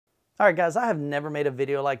All right, guys, I have never made a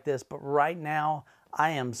video like this, but right now I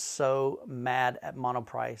am so mad at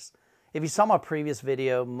Monoprice. If you saw my previous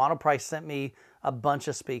video, Monoprice sent me a bunch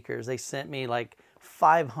of speakers. They sent me like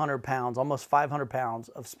 500 pounds, almost 500 pounds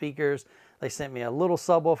of speakers. They sent me a little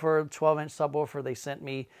subwoofer, 12-inch subwoofer. They sent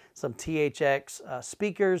me some THX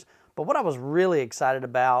speakers. But what I was really excited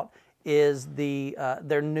about is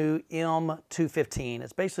their new M-215.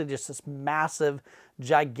 It's basically just this massive,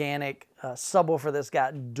 gigantic subwoofer that's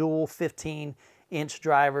got dual 15-inch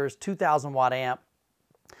drivers, 2,000 watt amp.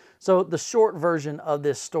 So the short version of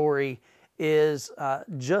this story is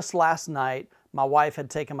just last night, my wife had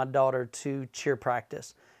taken my daughter to cheer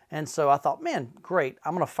practice. And so I thought, man, great,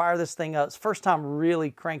 I'm gonna fire this thing up. It's the first time really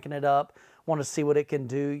cranking it up, want to see what it can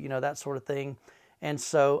do, you know, that sort of thing. And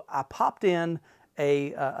so I popped in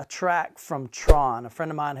a track from Tron. A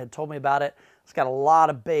friend of mine had told me about it. It's got a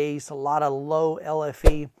lot of bass, a lot of low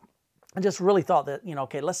LFE. I just really thought that, you know,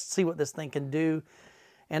 okay, let's see what this thing can do.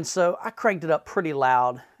 And so I cranked it up pretty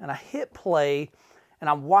loud and I hit play and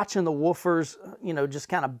I'm watching the woofers, you know, just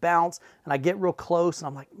kind of bounce, and I get real close and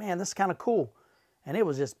I'm like, man, this is kind of cool. And it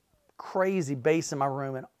was just crazy bass in my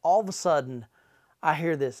room, and all of a sudden I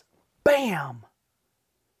hear this bam,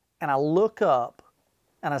 and I look up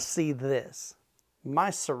and I see this.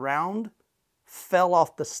 My surround fell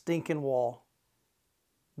off the stinking wall.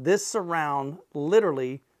 This surround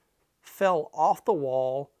literally fell off the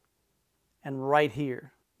wall and right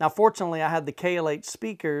here. Now, fortunately, I had the KLH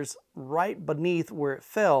speakers right beneath where it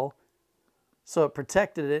fell, so it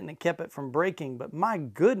protected it and it kept it from breaking. But my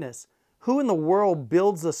goodness, who in the world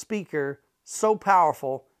builds a speaker so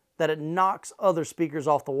powerful that it knocks other speakers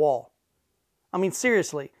off the wall? I mean,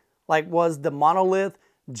 seriously, like, was the Monolith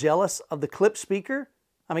jealous of the Klipsch speaker?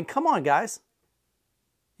 I mean, come on, guys.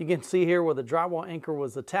 You can see here where the drywall anchor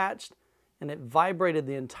was attached, and it vibrated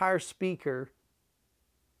the entire speaker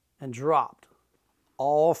and dropped,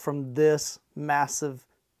 all from this massive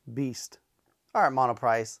beast. All right,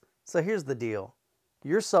 Monoprice, so here's the deal.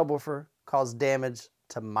 Your subwoofer caused damage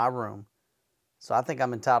to my room, so I think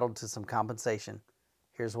I'm entitled to some compensation.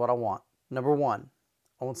 Here's what I want. Number one,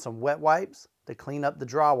 I want some wet wipes to clean up the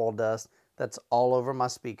drywall dust that's all over my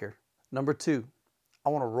speaker. Number two, I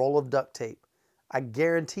want a roll of duct tape. I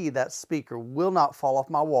guarantee that speaker will not fall off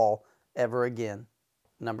my wall ever again.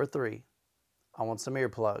 Number three, I want some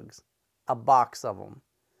earplugs, a box of them.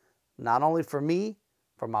 Not only for me,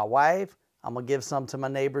 for my wife, I'm gonna give some to my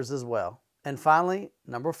neighbors as well. And finally,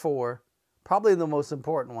 number four, probably the most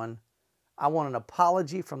important one, I want an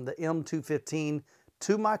apology from the M-215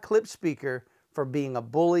 to my Klipsch speaker for being a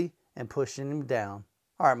bully and pushing him down.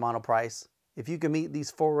 All right, Monoprice, if you can meet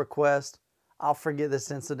these four requests, I'll forget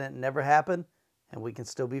this incident never happened and we can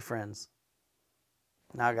still be friends.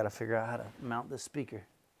 Now I gotta figure out how to mount this speaker.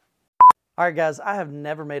 All right, guys, I have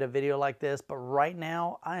never made a video like this, but right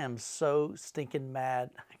now I am so stinking mad.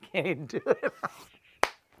 I can't even do it.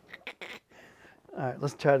 All right,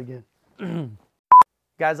 let's try it again.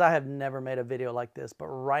 Guys, I have never made a video like this, but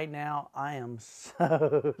right now I am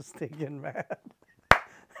so stinking mad.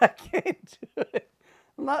 I can't do it.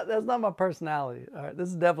 That's not my personality. All right, this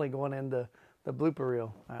is definitely going into the blooper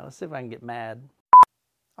reel. All right, let's see if I can get mad.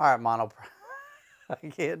 All right, Monoprice. I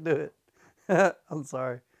can't do it. I'm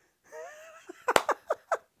sorry.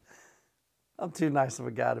 I'm too nice of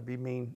a guy to be mean.